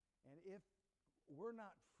if we're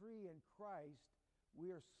not free in Christ,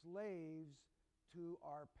 we are slaves to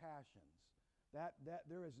our passions. That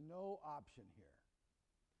there is no option here.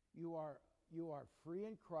 You are free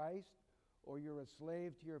in Christ, or you're a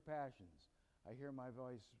slave to your passions. I hear my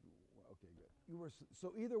voice. Okay, good.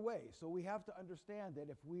 So either way, so we have to understand that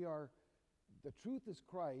if we are, the truth is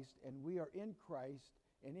Christ, and we are in Christ,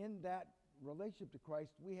 and in that relationship to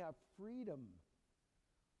Christ, we have freedom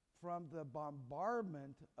from the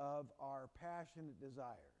bombardment of our passionate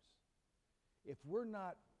desires. If we're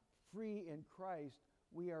not free in Christ,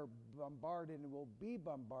 we are bombarded and will be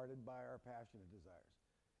bombarded by our passionate desires.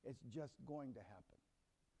 It's just going to happen.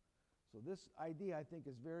 So this idea, I think,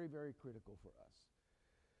 is very, very critical for us.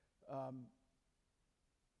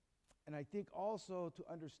 And I think also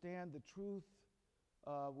to understand the truth,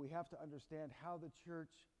 we have to understand how the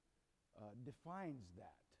church defines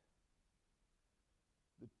that.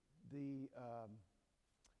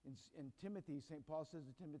 In Timothy, St. Paul says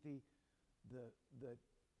to Timothy, I'll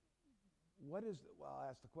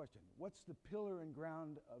ask the question, what's the pillar and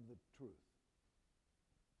ground of the truth?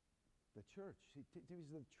 The church. Timothy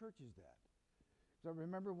says the church is that. So I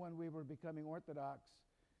remember when we were becoming Orthodox,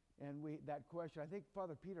 and that question, I think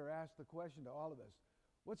Father Peter asked the question to all of us,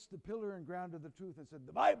 what's the pillar and ground of the truth? And said,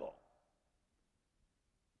 the Bible.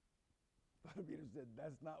 Father Peter said,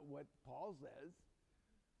 that's not what Paul says.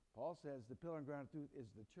 Paul says the pillar and ground of truth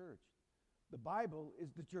is the church. The Bible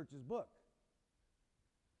is the church's book.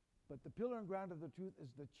 But the pillar and ground of the truth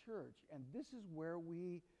is the church. And this is where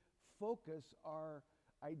we focus our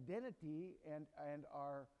identity and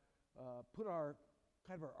our put our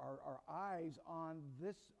kind of our eyes on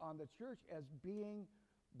the church as being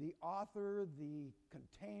the author, the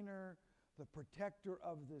container, the protector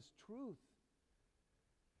of this truth.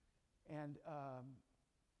 And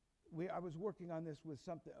I was working on this with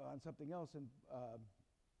something else, and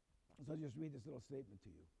so I'll just read this little statement to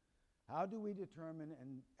you. How do we determine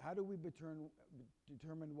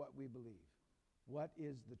what we believe? What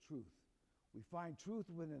is the truth? We find truth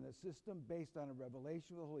within a system based on a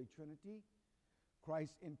revelation of the Holy Trinity,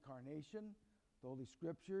 Christ's incarnation, the Holy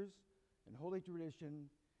Scriptures, and Holy Tradition,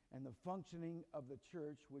 and the functioning of the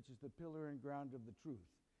church, which is the pillar and ground of the truth.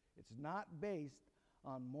 It's not based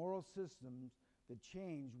on moral systems that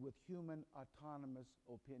change with human autonomous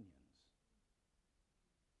opinions.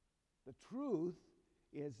 The truth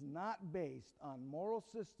is not based on moral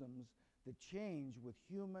systems that change with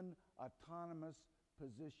human autonomous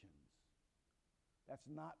positions. That's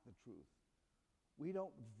not the truth. We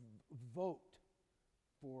don't vote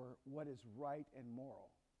for what is right and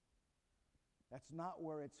moral. That's not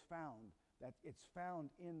where it's found. That it's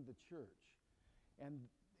found in the church. And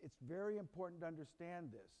it's very important to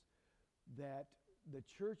understand this, that the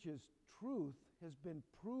church's truth has been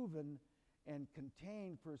proven and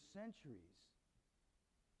contained for centuries.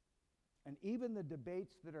 And even the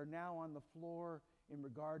debates that are now on the floor in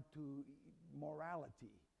regard to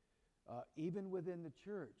morality, even within the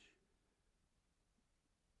church,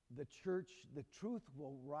 the truth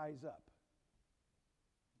will rise up.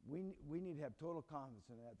 We need to have total confidence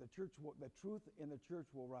in that. The truth in the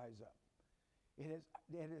church will rise up. It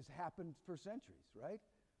has happened for centuries, right?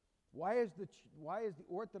 Why is the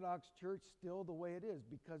Orthodox Church still the way it is?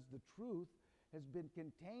 Because the truth has been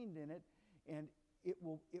contained in it, and it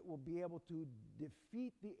will be able to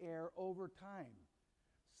defeat the error over time.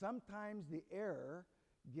 Sometimes the error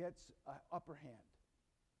gets upper hand.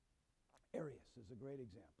 Arius is a great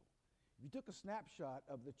example. If you took a snapshot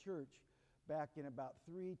of the church back in about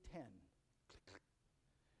 310,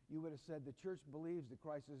 you would have said the church believes that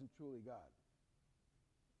Christ isn't truly God.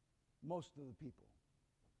 Most of the people.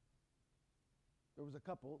 There was a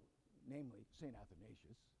couple, namely St.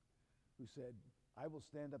 Athanasius, who said, I will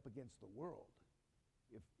stand up against the world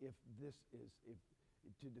if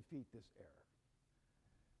to defeat this error.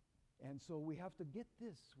 And so we have to get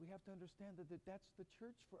this. We have to understand that that's the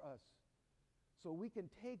church for us. So we can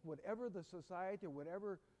take whatever the society or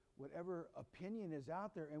whatever opinion is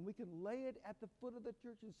out there, and we can lay it at the foot of the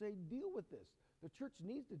church and say, deal with this. The church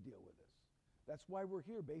needs to deal with this. That's why we're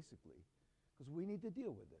here, basically, because we need to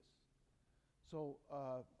deal with this. So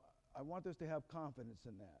I want us to have confidence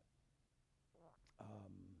in that.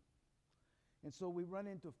 And so we run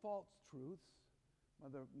into false truths.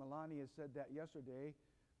 Mother Melania said that yesterday,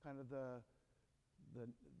 kind of the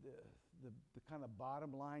kind of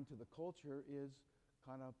bottom line to the culture is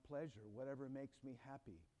kind of pleasure, whatever makes me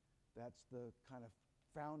happy. That's the kind of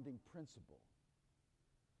founding principle.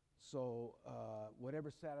 So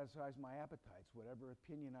whatever satisfies my appetites, whatever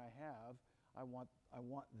opinion I have, I want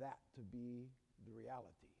that to be the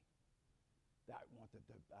reality.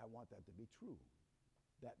 I want that to be true.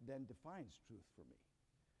 that then defines truth for me.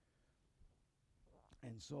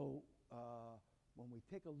 And so when we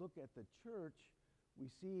take a look at the church, we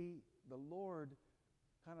see the Lord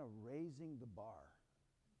kind of raising the bar.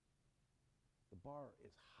 The bar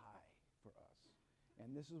is high for us.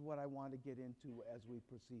 And this is what I want to get into as we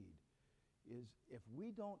proceed, is if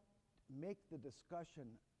we don't make the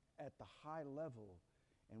discussion at the high level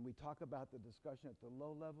and we talk about the discussion at the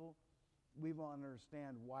low level, we won't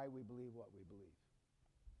understand why we believe what we believe.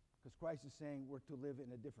 Because Christ is saying we're to live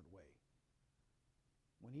in a different way.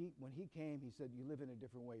 When he came, he said, you live in a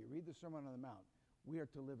different way. You read the Sermon on the Mount, we are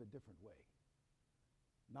to live a different way.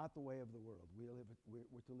 Not the way of the world. We're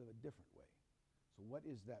to live a different way. So what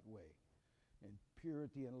is that way? And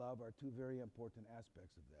purity and love are two very important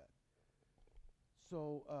aspects of that.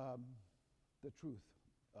 So the truth.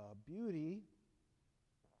 Beauty.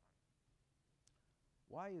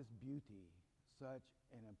 Why is beauty such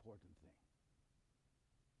an important thing?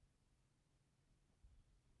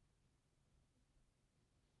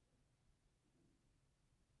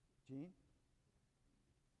 Gene?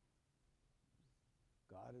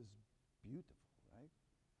 God is beautiful, right?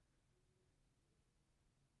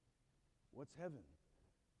 What's heaven?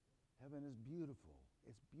 Heaven is beautiful.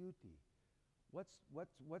 It's beauty.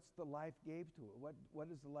 What's the life gave to it? What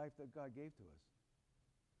is the life that God gave to us?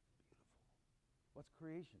 Beautiful. What's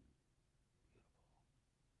creation? Beautiful.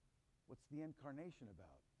 What's the incarnation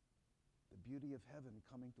about? The beauty of heaven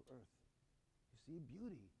coming to earth. You see,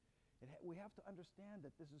 beauty. We have to understand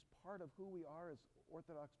that this is part of who we are as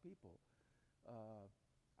Orthodox people.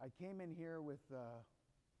 I came in here with, who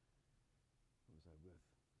was I with?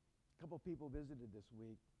 A couple people visited this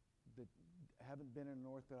week that haven't been in an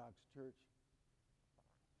Orthodox church.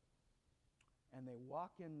 And they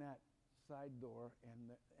walk in that side door and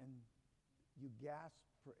you gasp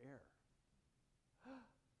for air.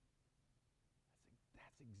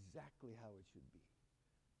 That's exactly how it should be.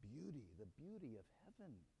 Beauty, the beauty of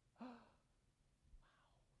heaven. Wow.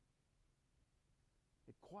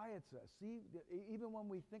 It quiets us. See, even when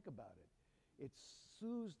we think about it, it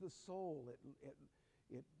soothes the soul.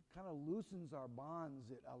 It kind of loosens our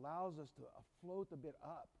bonds. It allows us to float a bit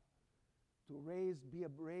up, to be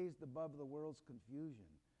raised above the world's confusion.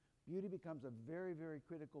 Beauty becomes a very, very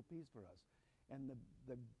critical piece for us. And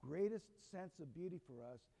the greatest sense of beauty for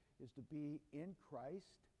us is to be in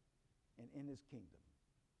Christ and in his kingdom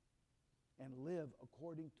and live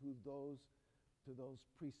according to those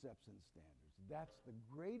precepts and standards. That's the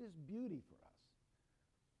greatest beauty for us.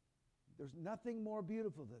 There's nothing more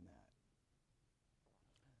beautiful than that.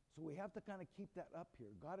 So we have to kind of keep that up here.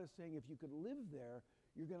 God is saying if you could live there,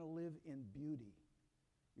 you're going to live in beauty.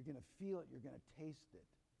 You're going to feel it. You're going to taste it.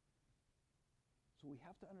 So we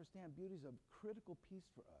have to understand beauty is a critical piece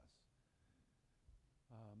for us.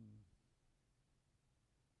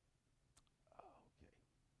 Okay.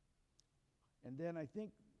 And then I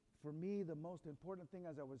think for me, the most important thing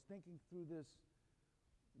as I was thinking through this,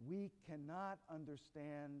 we cannot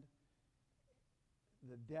understand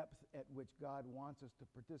the depth at which God wants us to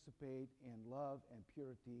participate in love and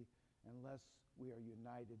purity unless we are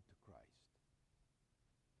united to Christ.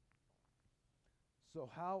 So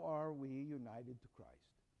how are we united to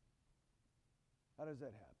Christ? How does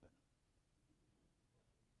that happen?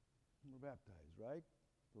 We're baptized, right?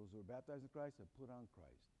 Those who are baptized in Christ have put on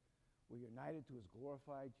Christ. We're united to his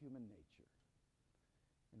glorified human nature.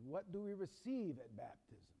 And what do we receive at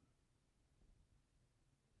baptism?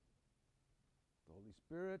 The Holy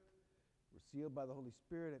Spirit. We're sealed by the Holy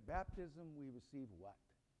Spirit. At baptism, we receive what?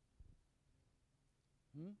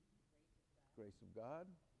 Grace of God.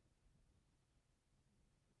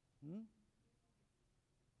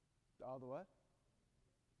 All the what?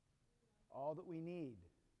 All that we need.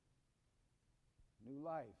 New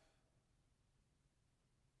life.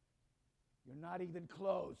 You're not even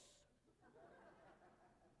close.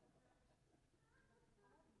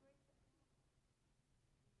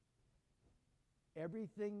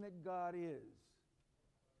 Everything that God is,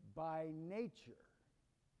 by nature,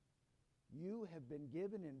 you have been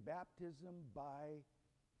given in baptism by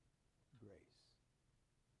grace.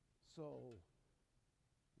 So,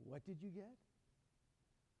 what did you get?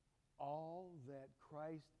 All that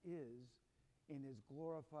Christ is in his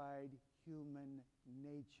glorified human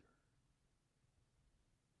nature.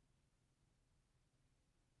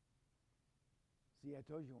 See, I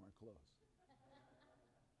told you weren't close.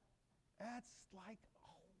 That's like,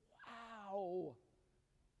 oh, wow.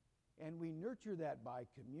 And we nurture that by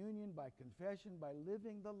communion, by confession, by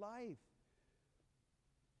living the life.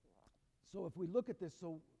 So if we look at this,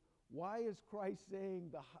 so why is Christ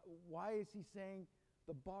saying, why is he saying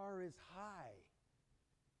the bar is high?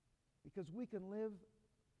 Because we can live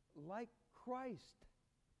like Christ.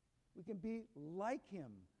 We can be like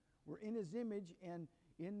him. We're in his image, and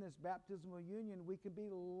in this baptismal union, we can be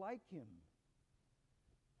like him.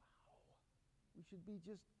 Wow. We should be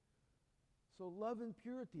just so love and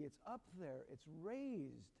purity. It's up there. It's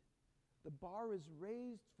raised. The bar is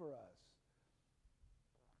raised for us.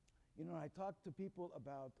 You know, I talk to people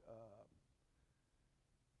about,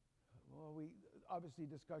 obviously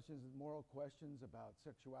discussions and moral questions about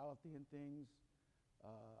sexuality and things.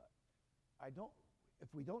 If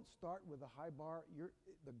we don't start with a high bar,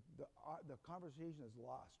 the conversation is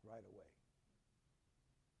lost right away.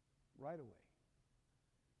 Right away.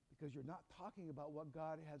 Because you're not talking about what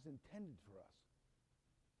God has intended for us.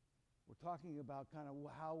 We're talking about kind of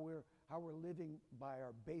how we're living by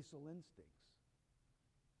our basal instincts.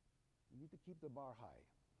 We need to keep the bar high,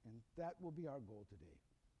 and that will be our goal today,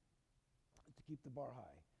 to keep the bar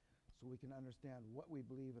high so we can understand what we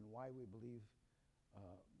believe and why we believe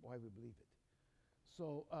it.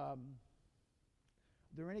 So, are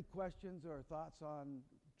there any questions or thoughts on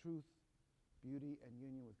truth, beauty, and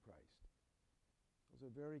union with Christ?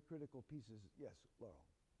 Those are very critical pieces. Yes, Laurel.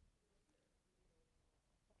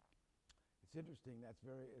 It's interesting. It's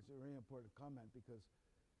a very important comment, because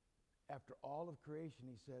after all of creation,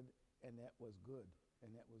 he said, and that was good, and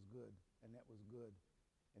that was good, and that was good.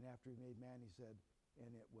 And after he made man, he said, and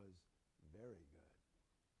it was very good.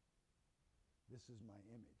 This is my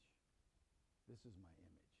image. This is my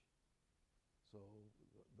image. So,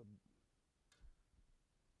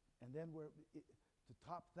 and then to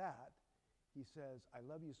top that, he says, I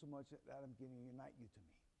love you so much that I'm going to unite you to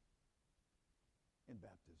me in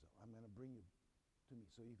baptism. I'm going to bring you to me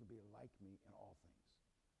so you can be like me in all things.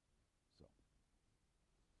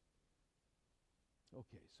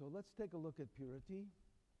 Okay, so let's take a look at purity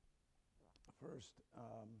first.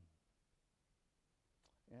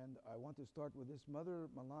 And I want to start with this. Mother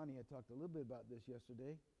Melania talked a little bit about this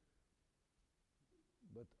yesterday.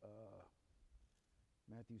 But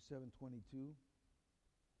Matthew 7:22.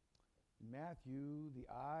 In Matthew, the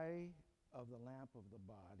eye of the lamp of the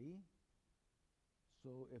body.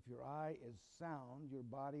 So if your eye is sound, your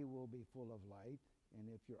body will be full of light. And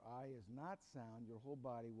if your eye is not sound, your whole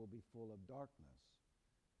body will be full of darkness.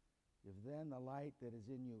 If then the light that is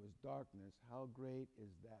in you is darkness, how great is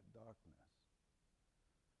that darkness?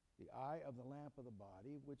 The eye of the lamp of the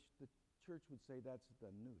body, which the church would say that's the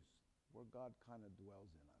nous, where God kind of dwells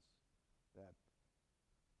in us, that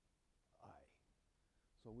eye.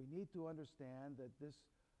 So we need to understand that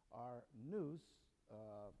our nous,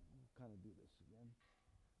 kind of do this again,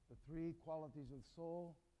 the three qualities of the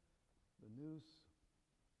soul, the nous,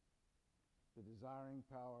 the desiring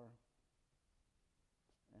power,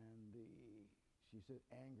 and she said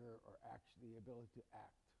anger, or actually the ability to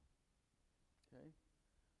act. Okay?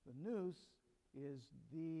 The nous is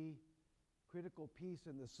the critical piece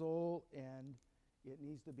in the soul, and it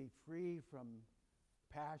needs to be free from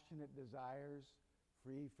passionate desires,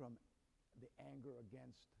 free from the anger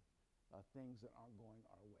against things that aren't going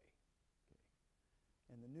our way. Okay?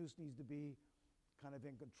 And the nous needs to be kind of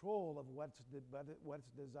in control of what's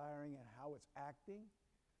desiring and how it's acting.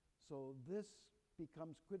 So this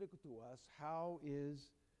becomes critical to us. How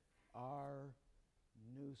is our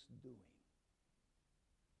nous doing?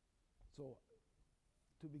 So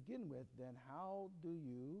to begin with, then, how do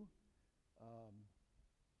you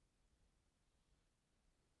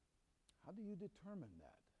determine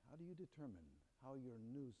that? How do you determine how your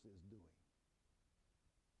nous is doing?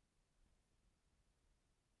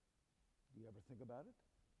 Do you ever think about it?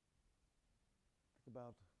 Think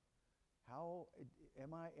about how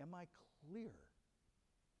am I clear?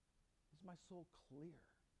 Is my soul clear?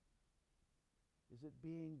 Is it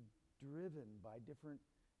being driven by different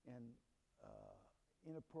and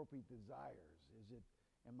inappropriate desires?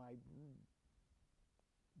 Am I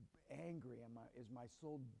angry? Is my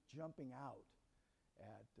soul jumping out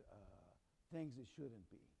at things it shouldn't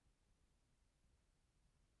be?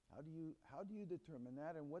 How do you determine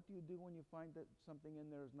that, and what do you do when you find that something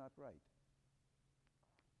in there is not right?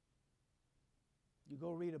 You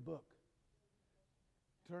go read a book.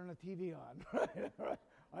 Turn the TV on.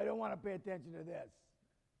 I don't want to pay attention to this.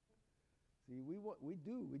 See, we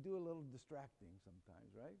do a little distracting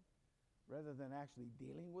sometimes, right? Rather than actually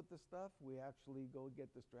dealing with the stuff, we actually go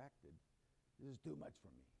get distracted. This is too much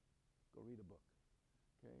for me. Go read a book.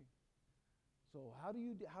 Okay? So how do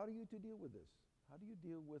you to deal with this? How do you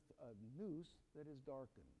deal with a nous that is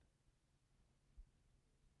darkened?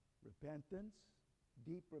 Repentance,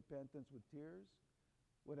 deep repentance with tears.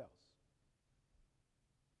 What else?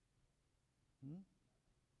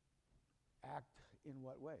 Act in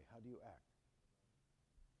what way? How do you act?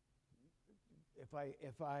 if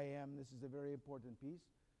I am, this is a very important piece,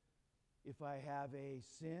 if I have a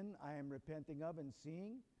sin I am repenting of and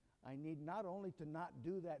seeing, I need not only to not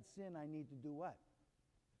do that sin, I need to do what?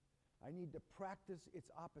 I need to practice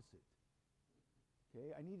its opposite.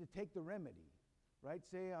 Okay, I need to take the remedy, right?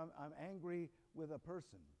 Say I'm angry with a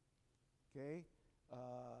person, okay?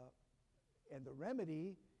 And the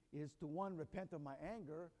remedy is to, one, repent of my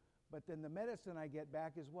anger, but then the medicine I get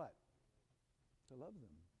back is what? To love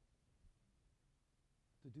them.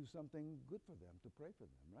 To do something good for them, to pray for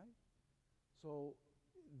them, right? So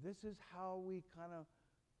this is how we kind of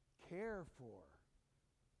care for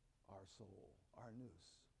our soul, our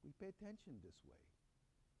nous. We pay attention this way.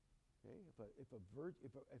 Okay? If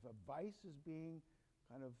a vice is being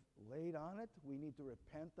kind of laid on it, we need to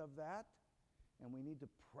repent of that, and we need to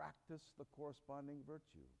practice the corresponding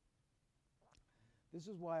virtue. This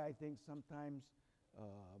is why I think sometimes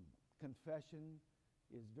confession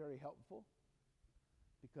is very helpful,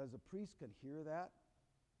 because a priest can hear that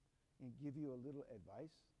and give you a little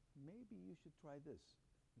advice. Maybe you should try this.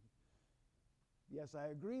 Yes, I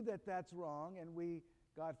agree that that's wrong, and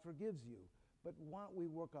God forgives you, but why don't we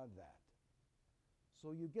work on that?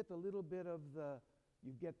 So you get a little bit of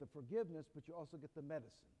you get the forgiveness, but you also get the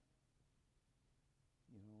medicine.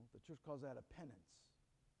 You know, the church calls that a penance.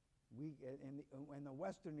 In the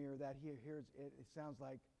Western ear, that hears it sounds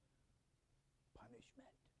like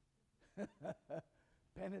punishment.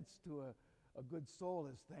 Penance to a good soul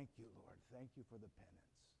is, thank you, Lord. Thank you for the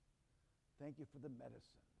penance. Thank you for the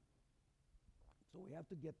medicine. So we have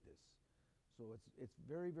to get this. So it's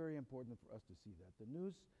very, very important for us to see that. The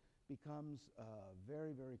nous becomes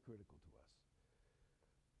very, very critical to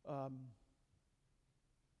us.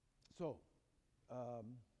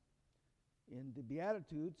 In the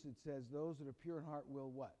Beatitudes, it says, those that are pure in heart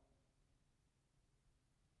will what?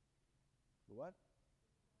 What?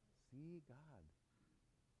 See God.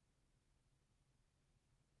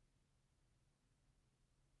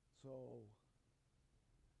 So,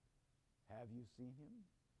 have you seen him?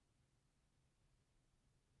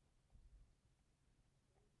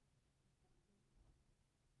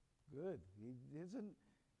 Good. He isn't.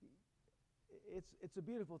 It's a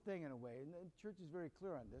beautiful thing in a way, and the church is very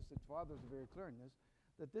clear on this. Its fathers are very clear on this,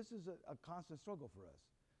 that this is a constant struggle for us.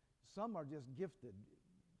 Some are just gifted,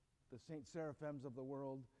 the Saint Seraphims of the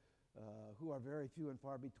world, who are very few and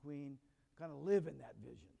far between, kind of live in that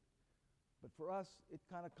vision. But for us, it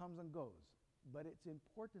kind of comes and goes. But it's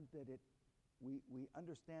important that we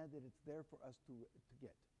understand that it's there for us to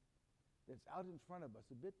get. That it's out in front of us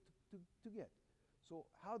a bit to get. So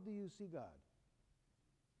how do you see God?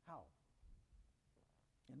 How?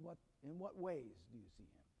 In what ways do you see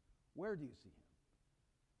him? Where do you see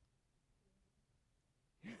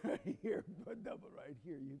him? Here, but double right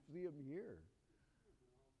here. You see him here.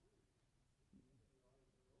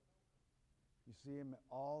 You see him in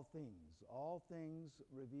all things. All things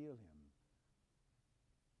reveal him.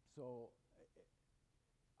 So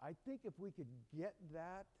I think if we could get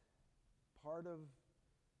that part of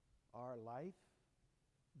our life,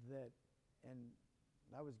 that, and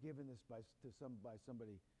I was given this by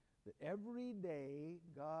somebody, that every day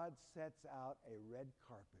God sets out a red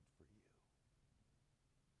carpet for you.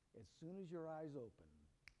 As soon as your eyes open,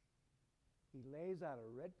 he lays out a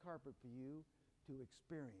red carpet for you to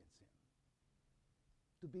experience him,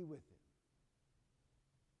 to be with him.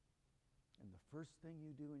 And the first thing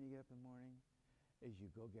you do when you get up in the morning is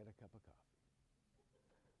you go get a cup of coffee.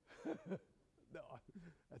 No,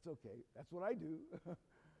 that's okay. That's what I do.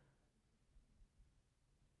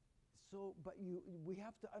 So, but we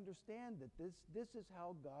have to understand that this is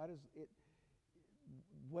how God is.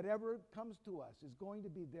 Whatever comes to us is going to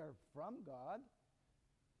be there from God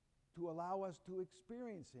to allow us to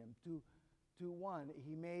experience him. To one,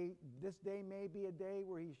 this day may be a day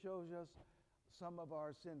where he shows us some of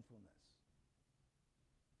our sinfulness,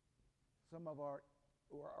 some of our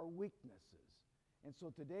weaknesses. And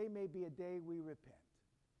so today may be a day we repent.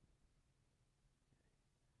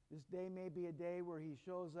 This day may be a day where he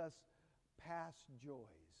shows us past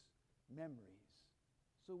joys, memories,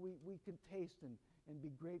 so we can taste and be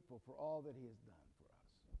grateful for all that he has done for us.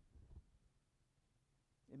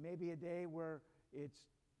 It may be a day where it's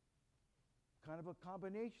kind of a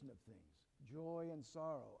combination of things, joy and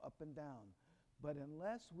sorrow, up and down. But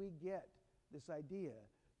unless we get this idea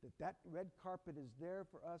that red carpet is there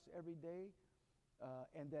for us every day,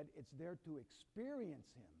 and that it's there to experience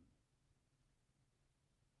him,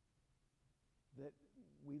 that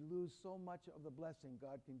we lose so much of the blessing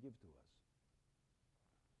God can give to us.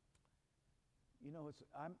 You know,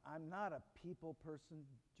 I'm not a people person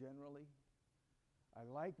generally. I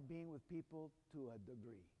like being with people to a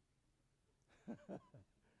degree.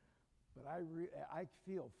 But I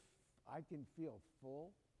can feel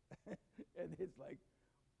full, and it's like,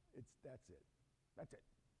 that's it. That's it.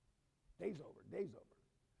 Day's over. Day's over.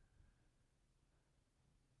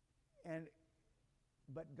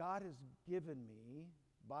 But God has given me,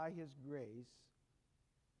 by His grace,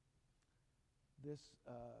 this,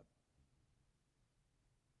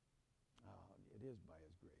 it is by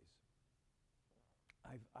His grace.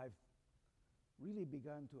 I've really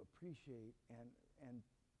begun to appreciate and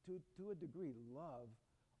to a degree love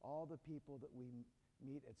all the people that we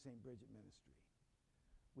meet at St. Bridget Ministry.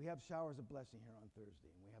 We have showers of blessing here on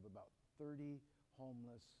Thursday, and we have about 30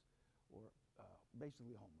 homeless, or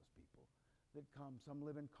basically homeless people that come. Some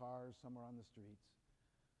live in cars, some are on the streets.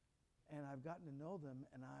 And I've gotten to know them,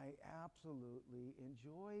 and I absolutely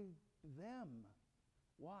enjoy them.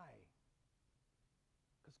 Why?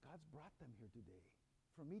 Because God's brought them here today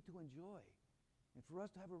for me to enjoy and for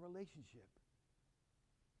us to have a relationship.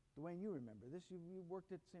 Dwayne, you remember this. You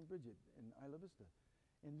worked at St. Bridget in Isla Vista.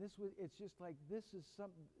 And it's just like this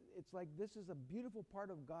is a beautiful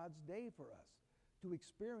part of God's day for us, to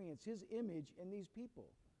experience His image in these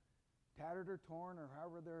people, tattered or torn or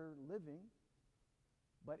however they're living.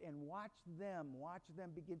 And watch them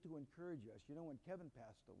begin to encourage us. You know, when Kevin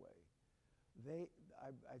passed away,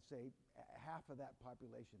 I'd say half of that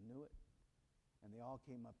population knew it, and they all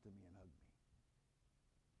came up to me and hugged me.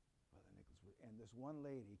 Brother Nicholas, and this one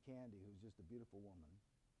lady, Candy, who's just a beautiful woman,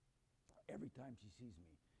 every time she sees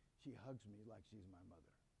me, she hugs me like she's my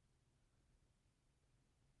mother.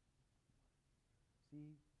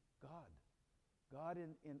 See, God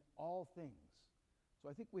in all things. So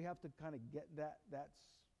I think we have to kind of get that. That's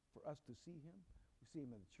for us to see Him. We see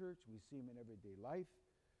Him in the church. We see Him in everyday life.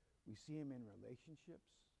 We see Him in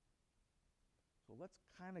relationships. So let's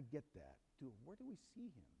kind of get that. Where do we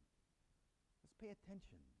see Him? Let's pay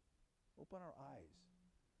attention. Open our eyes.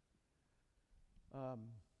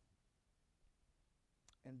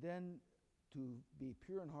 And then to be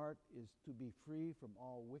pure in heart is to be free from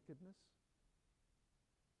all wickedness.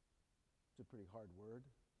 It's a pretty hard word,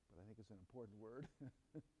 but I think it's an important word.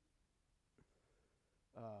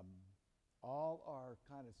 All our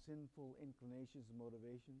kind of sinful inclinations and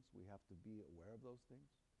motivations, we have to be aware of those things.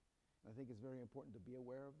 And I think it's very important to be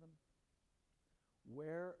aware of them.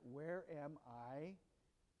 Where am I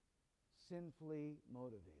sinfully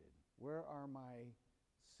motivated? Where are my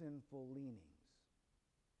sinful leanings?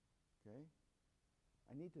 Okay?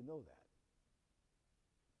 I need to know that,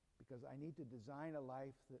 because I need to design a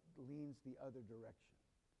life that leans the other direction.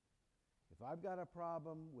 If I've got a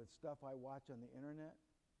problem with stuff I watch on the internet,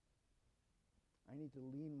 I need to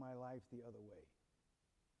lean my life the other way.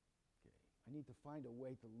 Okay? I need to find a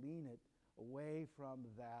way to lean it away from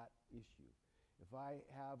that issue. If I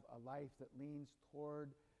have a life that leans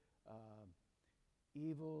toward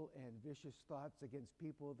evil and vicious thoughts against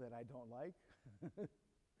people that I don't like,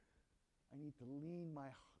 I need to lean my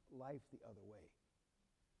life the other way.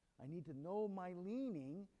 I need to know my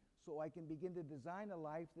leaning so I can begin to design a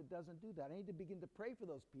life that doesn't do that. I need to begin to pray for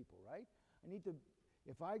those people, right?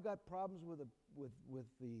 If I got problems with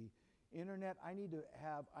the internet, I need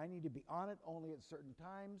to be on it only at certain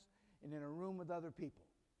times and in a room with other people.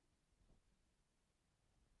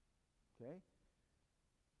 Okay?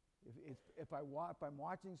 If I'm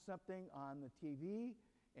watching something on the TV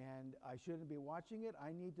and I shouldn't be watching it,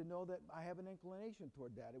 I need to know that I have an inclination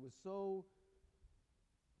toward that. It was so,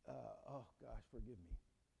 oh gosh, forgive me.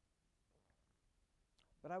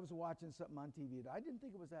 But I was watching something on TV that I didn't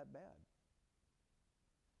think it was that bad.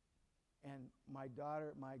 And my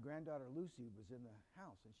granddaughter Lucy was in the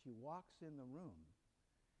house, and she walks in the room,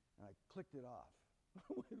 and I clicked it off. I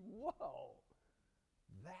went, whoa,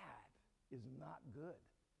 that is not good.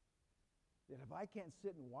 That if I can't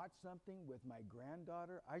sit and watch something with my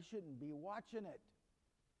granddaughter, I shouldn't be watching it.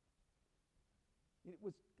 It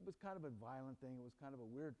was kind of a violent thing. It was kind of a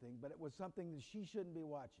weird thing, but it was something that she shouldn't be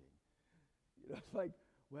watching. You know, it's like,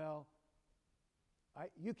 well,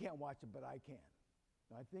 you can't watch it, but I can.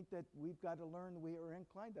 I think that we've got to learn that we are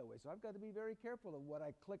inclined that way. So I've got to be very careful of what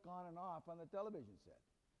I click on and off on the television set.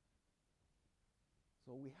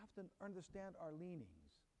 So we have to understand our leanings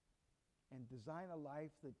and design a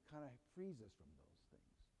life that kind of frees us from those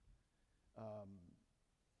things.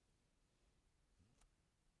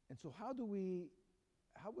 And so how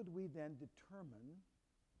would we then determine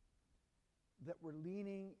that we're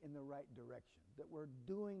leaning in the right direction, that we're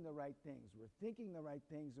doing the right things, we're thinking the right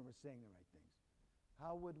things, and we're saying the right things?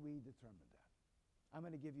 How would we determine that? I'm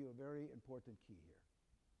going to give you a very important key here.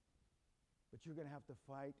 But you're going to have to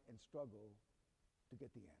fight and struggle to get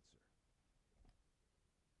the answer.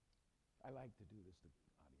 I like to do this to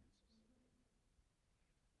audiences.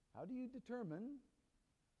 How do you determine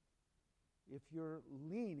if you're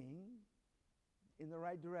leaning in the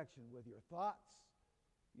right direction with your thoughts,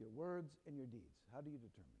 your words, and your deeds? How do you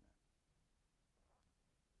determine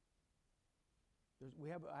that? We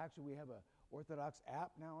have a Orthodox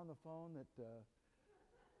app now on the phone that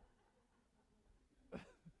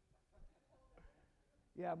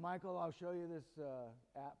yeah, Michael, I'll show you this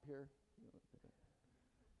app here.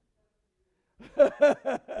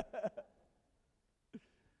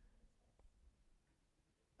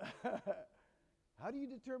 How do you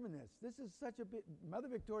determine this? This is such a bit. Mother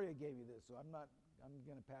Victoria gave you this, so I'm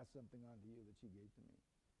going to pass something on to you that she gave to me.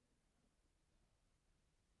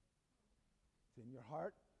 It's in your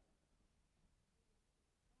heart.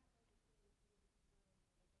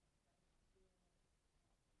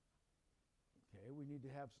 Okay, we need to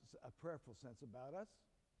have a prayerful sense about us.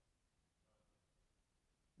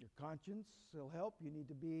 Your conscience will help. You need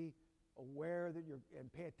to be aware that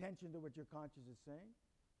and pay attention to what your conscience is saying.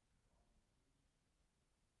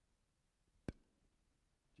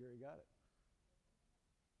 Jerry got it.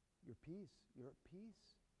 Your peace. You're at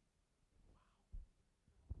peace.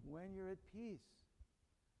 Wow. When you're at peace.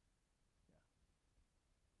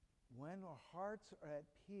 Yeah. When our hearts are at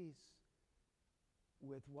peace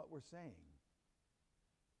with what we're saying,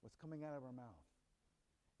 what's coming out of our mouth.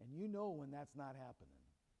 And you know when that's not happening,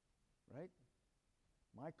 right?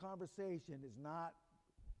 My conversation is not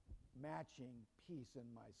matching peace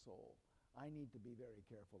in my soul. I need to be very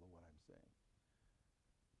careful of what I'm saying.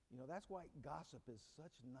 You know, that's why gossip is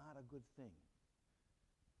such not a good thing.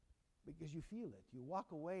 Because you feel it. You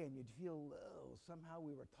walk away and you feel, oh, somehow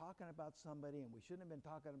we were talking about somebody and we shouldn't have been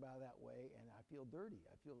talking about that way, and I feel dirty.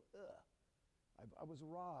 I feel, I was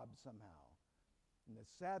robbed somehow. And the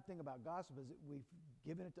sad thing about gossip is that we've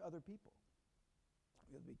given it to other people.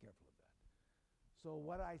 We have to be careful of that. So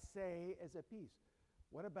what I say is at peace.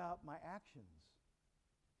 What about my actions?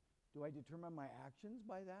 Do I determine my actions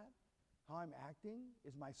by that? How I'm acting?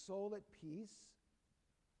 Is my soul at peace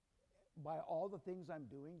by all the things I'm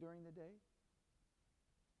doing during the day?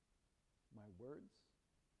 My words,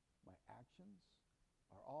 my actions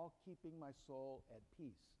are all keeping my soul at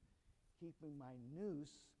peace, keeping my nous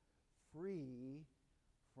free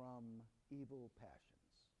from evil passions.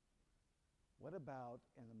 What about,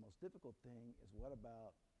 and the most difficult thing is, what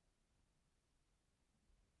about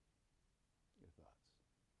your thoughts?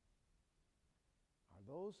 Are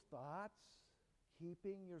those thoughts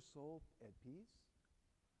keeping your soul at peace?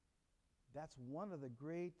 That's one of the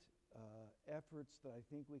great efforts that I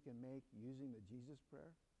think we can make using the Jesus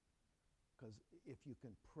prayer. Because if you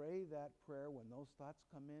can pray that prayer when those thoughts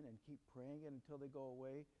come in and keep praying it until they go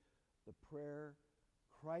away, the prayer,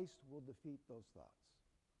 Christ will defeat those thoughts.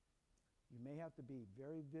 You may have to be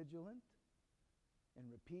very vigilant and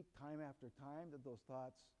repeat time after time that those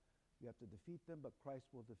thoughts, you have to defeat them, but Christ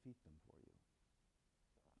will defeat them for you.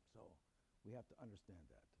 So we have to understand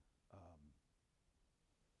that.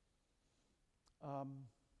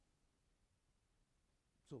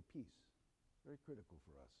 So peace, very critical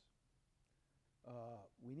for us.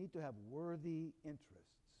 We need to have worthy interests.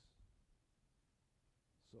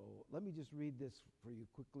 So let me just read this for you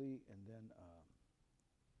quickly, and then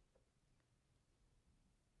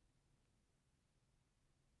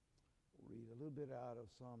we'll read a little bit out of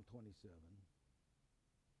Psalm 27.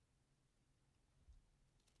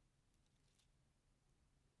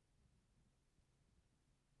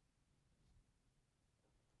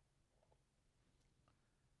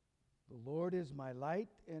 The Lord is my light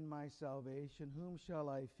and my salvation. Whom shall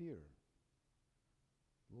I fear?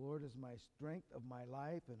 The Lord is my strength of my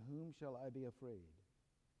life, and whom shall I be afraid?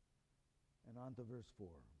 And on to verse 4.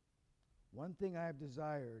 One thing I have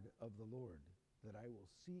desired of the Lord, that I will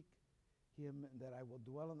seek him, and that I will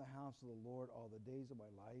dwell in the house of the Lord all the days of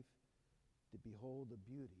my life, to behold the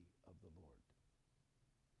beauty of the Lord.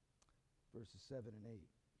 Verses 7 and 8.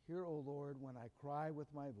 Hear, O Lord, when I cry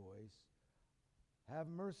with my voice. Have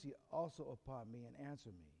mercy also upon me and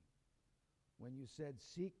answer me. When you said,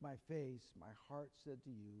 seek my face, my heart said to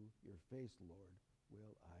you, your face, Lord,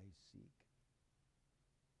 will I seek.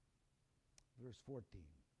 Verse 14.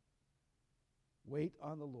 Wait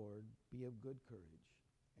on the Lord, be of good courage,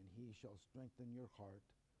 and he shall strengthen your heart.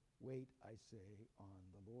 Wait, I say, on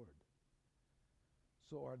the Lord.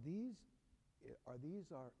 So are these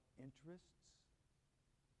our interests?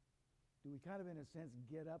 Do we kind of, in a sense,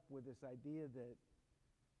 get up with this idea that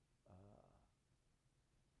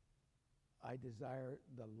I desire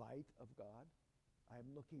the light of God? I'm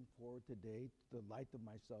looking forward today to the light of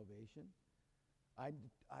my salvation. I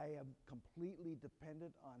am completely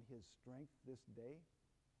dependent on his strength this day.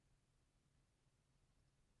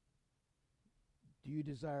 Do Do you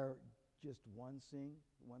desire just one thing,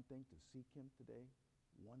 to seek him today?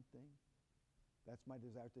 One thing? That's my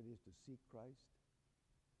desire today, is to seek Christ,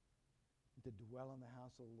 and to dwell in the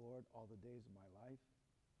house of the Lord all the days of my life,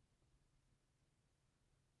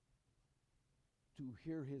 to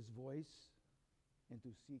hear his voice and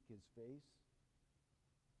to seek his face,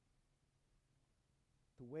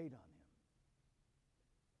 to wait on him.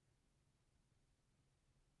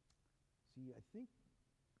 See, I think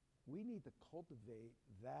we need to cultivate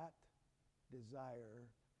that desire,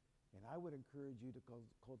 and I would encourage you to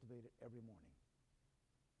cultivate it every morning.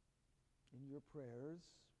 In your prayers,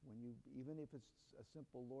 even if it's a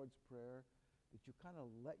simple Lord's Prayer, that you kind of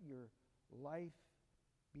let your life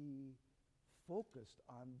be focused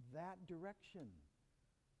on that direction.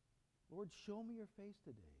 Lord, show me your face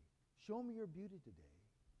today. Show me your beauty today.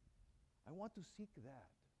 I want to seek that.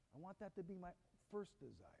 I want that to be my first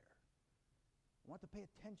desire. I want to pay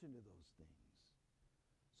attention to those things.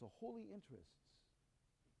 So holy interests,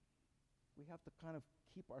 we have to kind of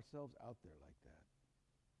keep ourselves out there like that.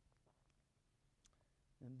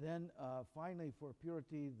 And then finally, for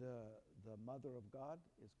purity, the Mother of God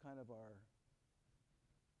is kind of our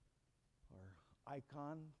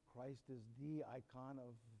icon. Christ is the icon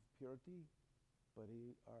of purity, but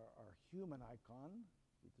our human icon,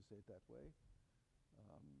 to say it that way,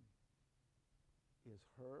 is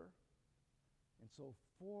her. And so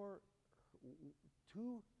for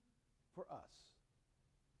us,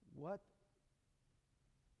 what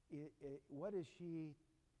is she?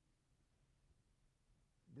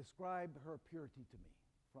 Describe her purity to me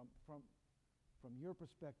from your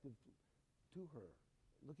perspective to her,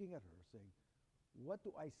 looking at her, saying, what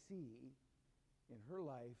do I see in her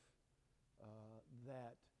life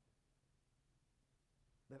that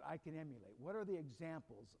I can emulate? What are the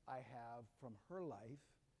examples I have from her life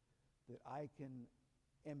that I can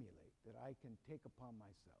emulate, that I can take upon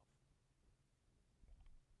myself?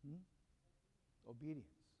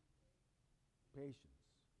 Obedience, patience,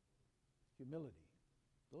 humility.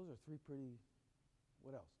 Those are three pretty,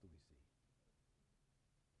 what else do we see?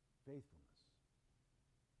 Faithfulness,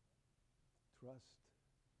 trust.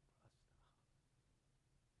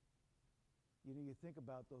 You think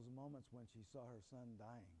about those moments when she saw her son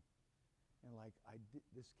dying, and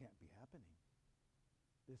this can't be happening.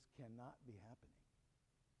 This cannot be happening.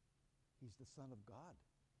 He's the Son of God.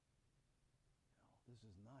 This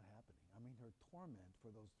is not happening. I mean, her torment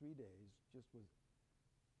for those 3 days just was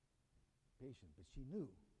patient, but she knew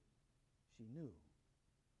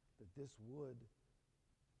that this would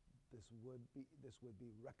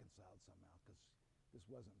be reconciled somehow, because this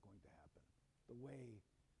wasn't going to happen the way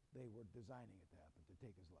they were designing it to happen, to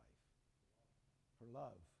take his life. Her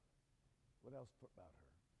love. What else about her?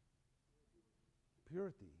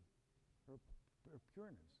 Purity. Her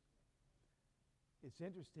pureness. It's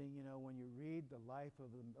interesting, when you read the life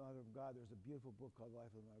of the Mother of God, there's a beautiful book called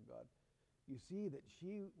Life of the Mother of God. You see that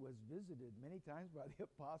she was visited many times by the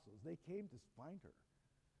apostles. They came to find her.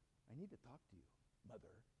 I need to talk to you,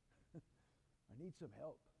 Mother. I need some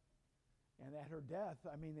help. And at her death,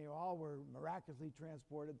 they all were miraculously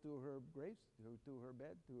transported to her grave, to her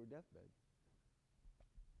bed, to her deathbed.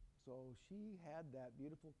 So she had that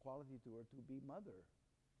beautiful quality to her to be mother.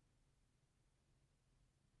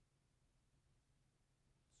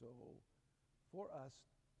 So for us,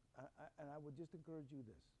 and I would just encourage you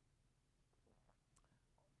this.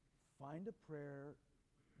 Find a prayer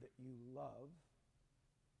that you love,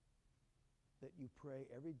 that you pray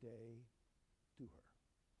every day to her.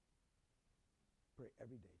 Pray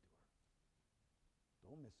every day to her.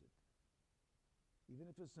 Don't miss it. Even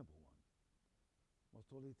if it's a simple one. Most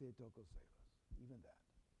holy Theotokos Selas. Even that.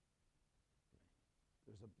 Okay.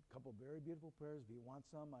 There's a couple very beautiful prayers. If you want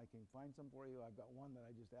some, I can find some for you. I've got one that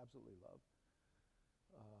I just absolutely love.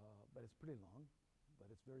 But it's pretty long, but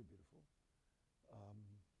it's very beautiful.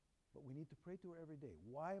 But we need to pray to her every day.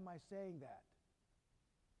 Why am I saying that?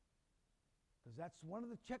 Because that's one of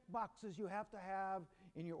the check boxes you have to have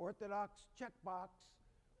in your Orthodox check box.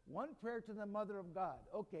 One prayer to the Mother of God.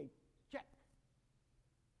 Okay, check.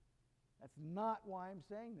 That's not why I'm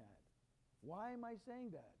saying that. Why am I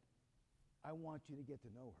saying that? I want you to get to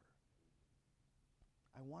know her.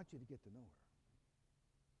 I want you to get to know her.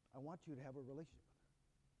 I want you to have a relationship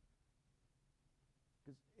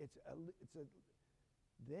with her. Because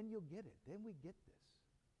then you'll get it. Then we get this.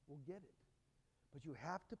 We'll get it. But you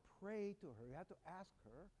have to pray to her. You have to ask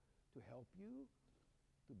her to help you,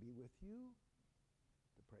 to be with you,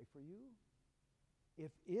 to pray for you.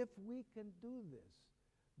 If we can do this,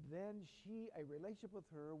 then a relationship with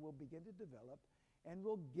her will begin to develop, and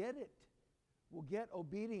we'll get it. We'll get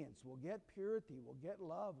obedience. We'll get purity. We'll get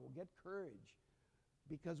love. We'll get courage.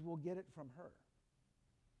 because we'll get it from her.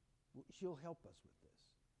 She'll help us with this.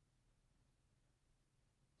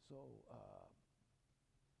 So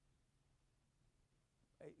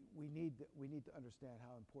we need to understand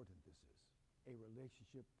how important this is, a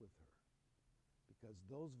relationship with her. Because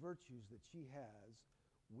those virtues that she has,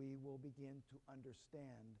 we will begin to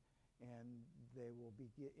understand, and they will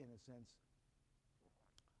be, in a sense,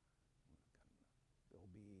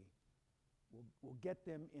 we'll get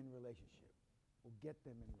them in relationship. We'll get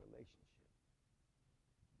them in relationship.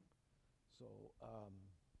 So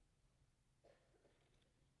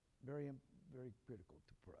very, very critical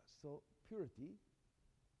for us. So purity,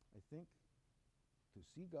 I think, to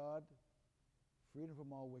see God, freedom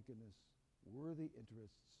from all wickedness, worthy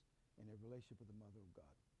interests, and a relationship with the Mother of God.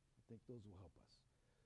 I think those will help us.